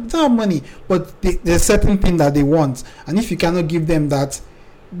don't have money, but there's certain thing that they want, and if you cannot give them that,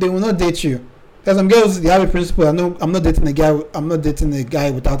 they will not date you. There's some girls, they have a principle. I'm not dating a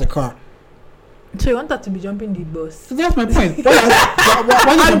guy without a car. So you want that to be jumping the bus? So that's my point.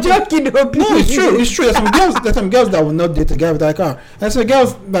 I'm joking. No, it's true. There's some girls that will not date a guy with a car. And so a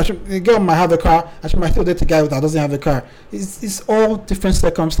girl might have a car, and she might still date a guy that doesn't have a car. It's all different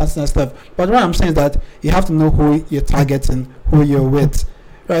circumstances and stuff. But what I'm saying is that you have to know who you're targeting, who you're with.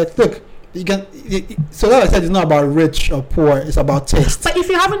 Right? Look, So that I said, it's not about rich or poor. It's about taste. But if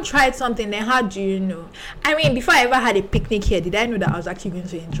you haven't tried something, then how do you know? I mean, before I ever had a picnic here, did I know that I was actually going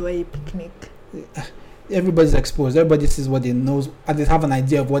to enjoy a picnic? Everybody's exposed. Everybody sees what they know, and they have an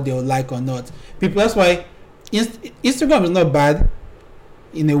idea of what they will like or not. People. That's why Instagram is not bad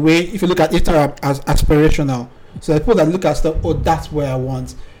in a way. If you look at Instagram as aspirational, so the people that look at stuff, oh, that's where I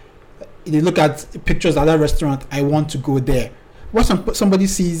want. They look at pictures at that restaurant, I want to go there. What somebody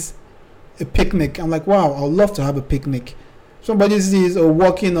sees a picnic, I'm like, wow, I'd love to have a picnic. Somebody sees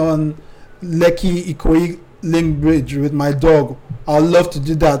walking on Lekki Ikoyi Link Bridge with my dog, I'd love to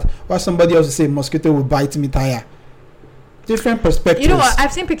do that. Or somebody else will say mosquito will bite me tire. Different perspectives. You know what?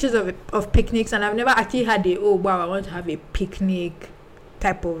 I've seen pictures of picnics, and I've never actually had I want to have a picnic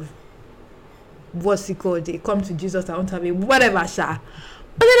type of, what's it called? They come to Jesus, I want to have a whatever, sha.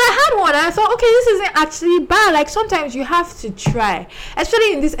 But then I had one and I thought, okay, this isn't actually bad. Like, sometimes you have to try,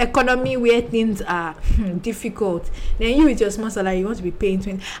 especially in this economy where things are difficult. Then you with your small salary, you want to be paying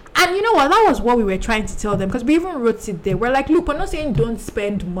 20. And you know what? That was what we were trying to tell them, because we even wrote it there. We're like, look, we're not saying don't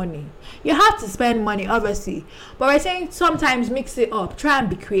spend money. You have to spend money, obviously. But we're saying sometimes mix it up. Try and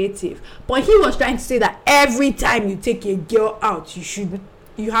be creative. But he was trying to say that every time you take a girl out,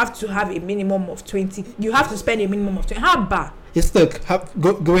 you have to have a minimum of 20. You have to spend a minimum of 20. How bad? It's look,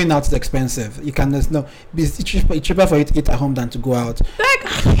 going out is expensive. You can just know it's cheaper for you to eat at home than to go out.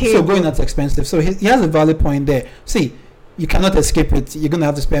 So going out is expensive. So he has a valid point there. See, you cannot escape it. You're gonna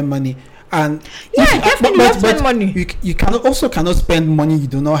have to spend money, and definitely you have to spend money. You cannot spend money you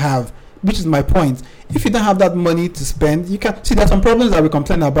do not have, which is my point. If you don't have that money to spend, you can see there's some problems that we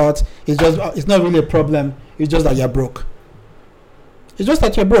complain about. It's not really a problem. It's just that you're broke. It's just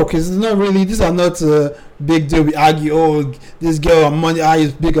that you're broke. It's not really. These are not big deal. We argue. Oh, this girl on money.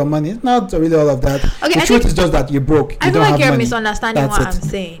 Is big on money. It's not really all of that. Okay, the truth is just that you're broke. I feel like you're misunderstanding what I'm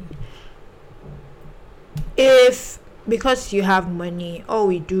saying. If because you have money, all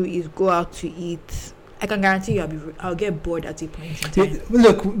we do is go out to eat, I can guarantee you I'll get bored at a point in time.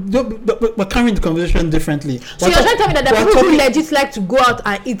 Look, we're carrying the conversation differently. So you're trying to tell me that the people who legit like to go out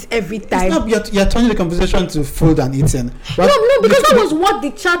and eat every time. You're turning the conversation to food and eating. No, because that was what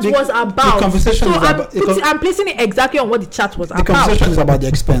the chat was about. The conversation is about. I'm placing it exactly on what the chat was about. The conversation is about the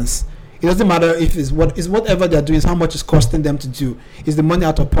expense. It doesn't matter if it's whatever they're doing, it's how much it's costing them to do. Is the money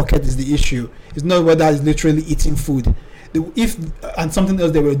out of pocket is the issue. It's not whether it's literally eating food. If something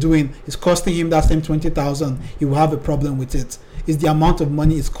else they were doing is costing him that same 20,000, he will have a problem with it. It's the amount of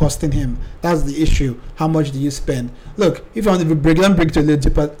money it's costing him. That's the issue. How much do you spend? Look, if you want to bring to a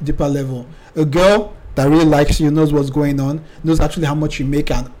little deeper level, a girl that really likes you, knows what's going on, knows actually how much you make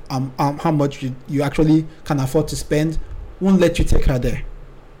and how much you actually can afford to spend, won't let you take her there.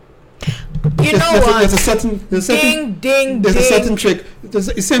 There's a certain trick. There's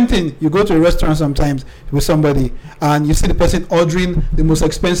the same thing. You go to a restaurant sometimes with somebody and you see the person ordering the most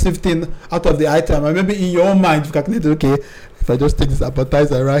expensive thing out of the item, and maybe in your own mind you calculate, okay, if I just take this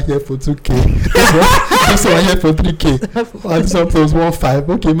appetizer right here for 2K, this one here for 3K, and some plus 1.5.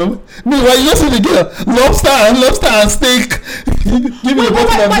 Okay, meanwhile you just see the girl lobster and steak. Give me a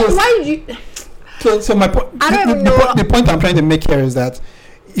bottle of this. Why did you? So my point. I don't even know. The point I'm trying to make here is that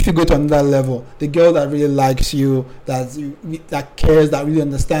if you go to another level, the girl that really likes you, that cares, that really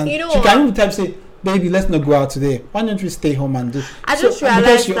understands, she can even type say, baby, let's not go out today. Why don't we stay home and do? I just realized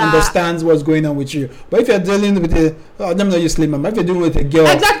because she understands what's going on with you. But if you're dealing with let me know you sleep mama. If you're dealing with a girl,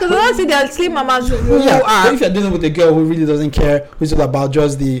 exactly, the ones that sleep mamas who are. But if you're dealing with a girl who really doesn't care, who's all about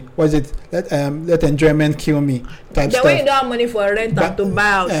just let enjoyment kill me type stuff. When you don't have money for a rent and to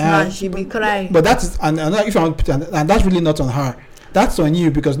buy out, now she be crying. But that's and if I want, and that's really not on her. That's on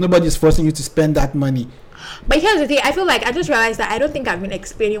you because nobody's forcing you to spend that money. But here's the thing, I feel like I just realized that I don't think I've been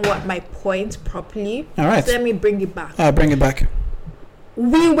explaining what my point properly. All right. So let me bring it back. Bring it back.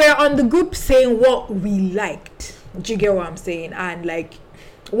 We were on the group saying what we liked. Do you get what I'm saying? And like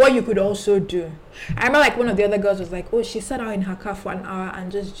what you could also do. I remember like one of the other girls was like, oh, she sat out in her car for an hour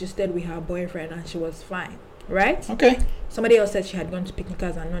and just stayed with her boyfriend and she was fine. Right? Okay. Somebody else said she had gone to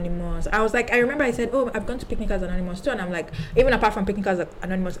Picnickers Anonymous. I was like, I remember I said, oh, I've gone to Picnickers Anonymous too. And I'm like, even apart from Picnickers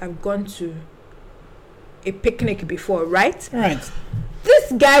Anonymous, I've gone to a picnic before, right? Right.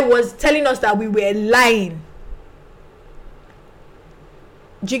 This guy was telling us that we were lying.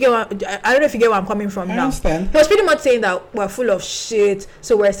 Do you get what? I don't know if you get where I'm coming from now. I understand. He was pretty much saying that we're full of shit.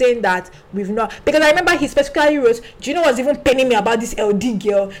 So we're saying that we've not. Because I remember he specifically wrote, do you know what's even paining me about this LD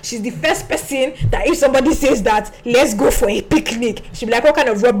girl? She's the first person that if somebody says that, let's go for a picnic, she'll be like, what kind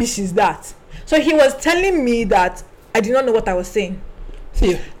of rubbish is that? So he was telling me that I did not know what I was saying.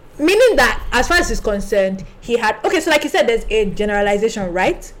 See. Meaning that as far as he's concerned, he had. Okay, so like you said, there's a generalization,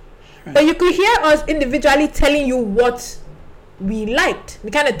 right? Right. But you could hear us individually telling you what we liked,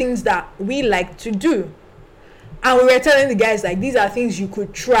 the kind of things that we like to do. And we were telling the guys, like, these are things you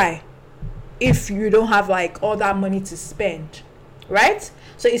could try if you don't have, like, all that money to spend. Right?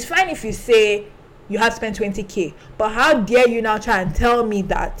 So it's fine if you say you have spent 20K. But how dare you now try and tell me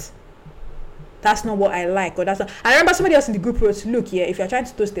that that's not what I like, or that's not. I remember somebody else in the group wrote, look, yeah, if you're trying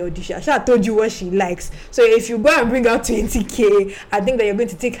to toast the audition, I should have told you what she likes. So if you go and bring out 20K, I think that you're going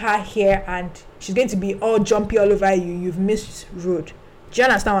to take her here and she's going to be all jumpy all over you. You've missed road. Do you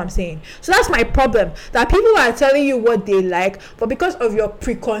understand what I'm saying? So that's my problem. That people are telling you what they like, but because of your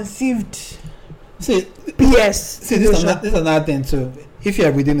preconceived See, yes. See, this is another thing too. If you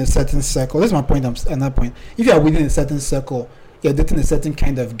are within a certain circle, this is my point. Another point. If you are within a certain circle, you're dating a certain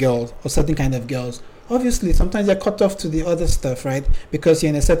kind of girl or certain kind of girls. Obviously, sometimes you're cut off to the other stuff, right? Because you're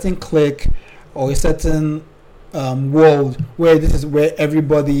in a certain clique or a certain world where this is where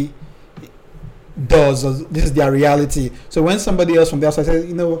everybody does, or this is their reality. So when somebody else from the outside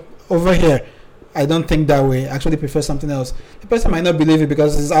says, over here, I don't think that way, I actually prefer something else, the person might not believe it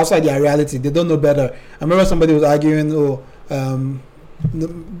because it's outside their reality. They don't know better. I remember somebody was arguing,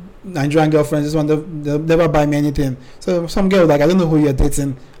 Nigerian girlfriends, this one, they'll never buy me anything. So some girl was like, I don't know who you're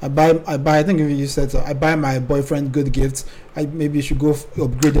dating. I buy. I think if you said so, I buy my boyfriend good gifts. Maybe you should go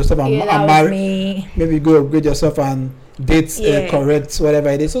upgrade yourself and marry. Maybe go upgrade yourself and date correct, whatever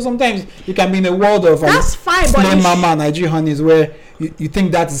it is. So sometimes you can be in a world of that's fine, slay mama, Nigerian honeys, where you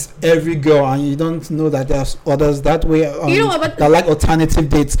think that is every girl, and you don't know that there's others that way that like alternative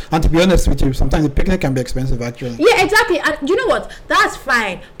dates. And to be honest with you, sometimes the picnic can be expensive, actually. Yeah, exactly. And you know what? That's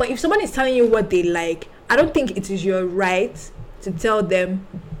fine. But if someone is telling you what they like, I don't think it is your right to tell them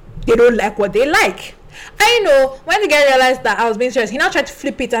they don't like what they like. I know when the guy realized that I was being serious, he now tried to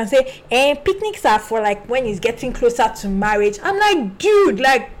flip it and say, picnics are for like when he's getting closer to marriage. I'm like, dude,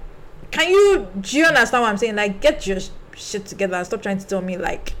 like, do you understand what I'm saying? Like, get your shit together and stop trying to tell me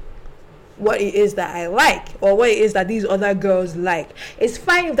like what it is that I like or what it is that these other girls like. It's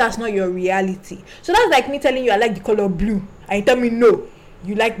fine if that's not your reality. So that's like me telling you I like the color blue and you tell me no,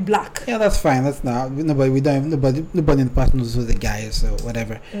 you like black. Yeah, that's fine. That's not nobody in the past knows who the guy is, so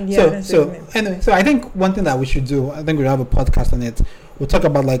whatever. Yeah, so anyway, so I think one thing that we should do, I think we'll have a podcast on it. We'll talk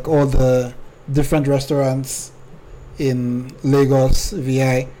about like all the different restaurants in Lagos,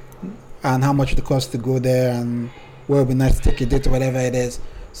 VI, and how much it costs to go there, and where it would be nice to take a date or whatever it is.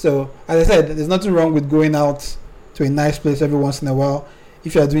 So as I said, there's nothing wrong with going out to a nice place every once in a while.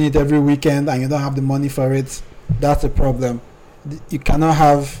 If you're doing it every weekend and you don't have the money for it, that's a problem. You cannot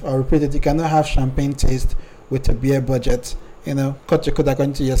have, I'll repeat it, you cannot have champagne taste with a beer budget. Cut your coat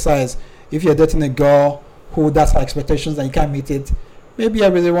according to your size. If you're dating a girl who that's her expectations and you can't meet it, maybe you're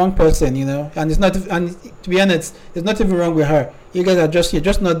with the wrong person, and it's not, and to be honest, there's not even wrong with her. You guys are you're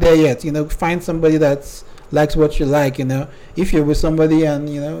just not there yet. Find somebody that likes what you like. If you're with somebody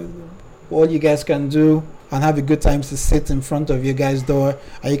and all you guys can do and have a good time to sit in front of your guys' door,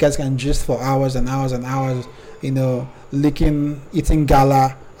 and you guys can gist for hours and hours and hours, eating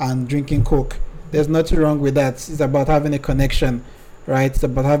gala and drinking Coke. There's nothing wrong with that. It's about having a connection, right? It's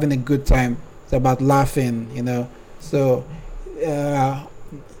about having a good time. It's about laughing, So I'm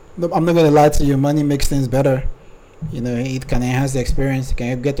not going to lie to you. Money makes things better. It can enhance the experience. You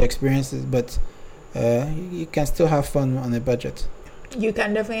can get the experiences, but you can still have fun on a budget. You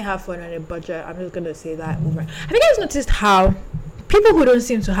can definitely have fun on a budget. I'm just going to say that over. Have you guys noticed how people who don't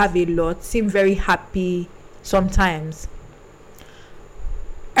seem to have a lot seem very happy sometimes?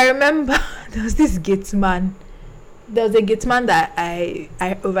 I remember there was a gate man that I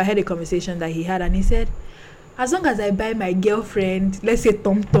overheard a conversation that he had, and he said, as long as I buy my girlfriend, let's say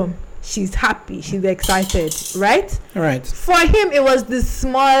Tom Tom, she's happy, she's excited, right? Right. For him, it was the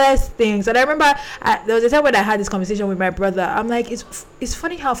smallest things. And I remember there was a time when I had this conversation with my brother. I'm like, it's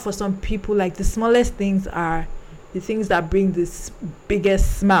funny how for some people, like, the smallest things are the things that bring this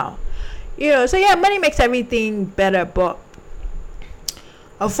biggest smile. So yeah, money makes everything better, but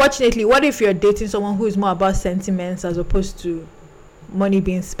unfortunately, what if you're dating someone who is more about sentiments as opposed to money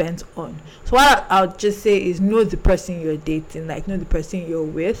being spent on? So what I'll just say is know the person you're dating, like know the person you're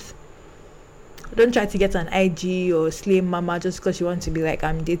with. Don't try to get an IG or slay mama just because you want to be like,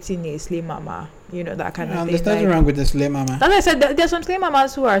 I'm dating a slay mama, that kind of thing. There's nothing wrong with the slay mama. As I said, there's some slay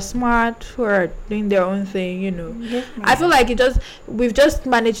mamas who are smart, who are doing their own thing, I feel like we've just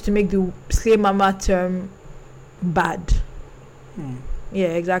managed to make the slay mama term bad. Yeah,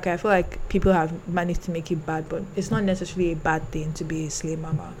 exactly. I feel like people have managed to make it bad, but it's not necessarily a bad thing to be a slay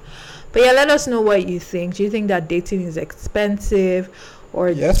mama. But yeah, let us know what you think. Do you think that dating is expensive? Or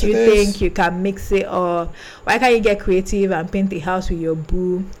Yes, do you it is. think you can mix it? Or why can't you get creative and paint the house with your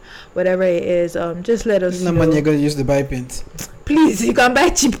boo? Whatever it is, just let us No know. money you're going to use to buy paint. Please, you can buy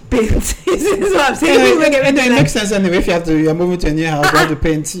cheap paint. This is what I'm saying. Yeah, People get it like, makes sense anyway. If you're moving to a new house, you have to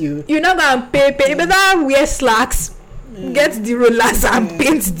paint you. you're not gonna pay. You better wear slacks, get the rollers and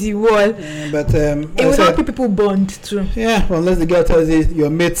paint the wall. But It I will said, help people bond too. yeah, unless the girl tells you your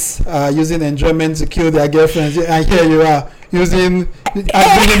mates are using enjoyment to kill their girlfriends, and here you are using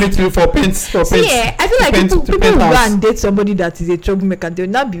bringing it to you for paints See, I feel like paint- people to will paint go house. and date somebody that is a troublemaker. They'll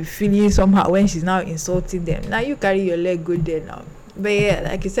not be feeling somehow when she's now insulting them. Now you carry your leg good there now. But yeah,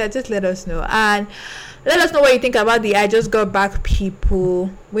 like you said, just let us know. And let us know what you think about the I just got back people.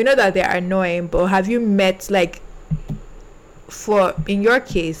 We know that they are annoying, but have you met, like, for in your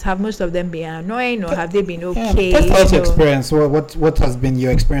case, have most of them been annoying, or have they been okay? Just tell us your You know? experience. What has been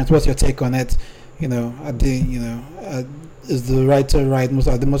your experience? What's your take on it? You know, is the writer right? Most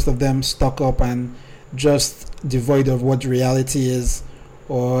of them stuck up and just devoid of what reality is,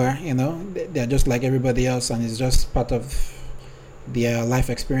 or they're just like everybody else, and it's just part of their life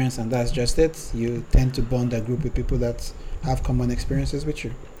experience, and that's just it. You tend to bond a group with people that have common experiences with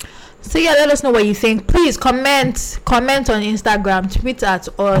you. So yeah, let us know what you think. Please comment on Instagram, tweet at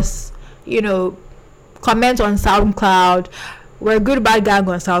us, comment on SoundCloud. We're Good Bad Gang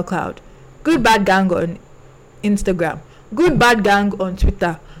on SoundCloud, Good Bad Gang on Instagram, Good Bad Gang on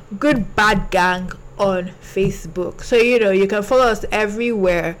Twitter, Good Bad Gang on Facebook. So you can follow us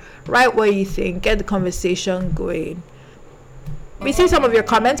everywhere. Write what you think, get the conversation going. We see some of your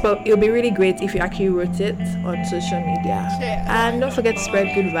comments, but it'll be really great if you actually wrote it on social media. And don't forget to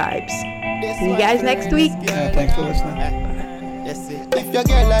spread good vibes. See you guys next week. Thanks for listening. If your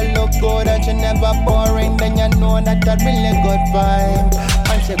girl a look good and she never boring, then you know that a really good vibe.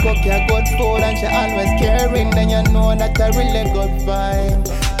 And she cook your good food and she always caring, then you know that a really good vibe.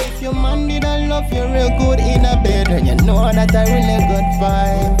 If your man did a love you real good in a bed, then you know that a really good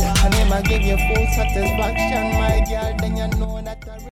vibe. And him a give you full satisfaction, my girl, then you know that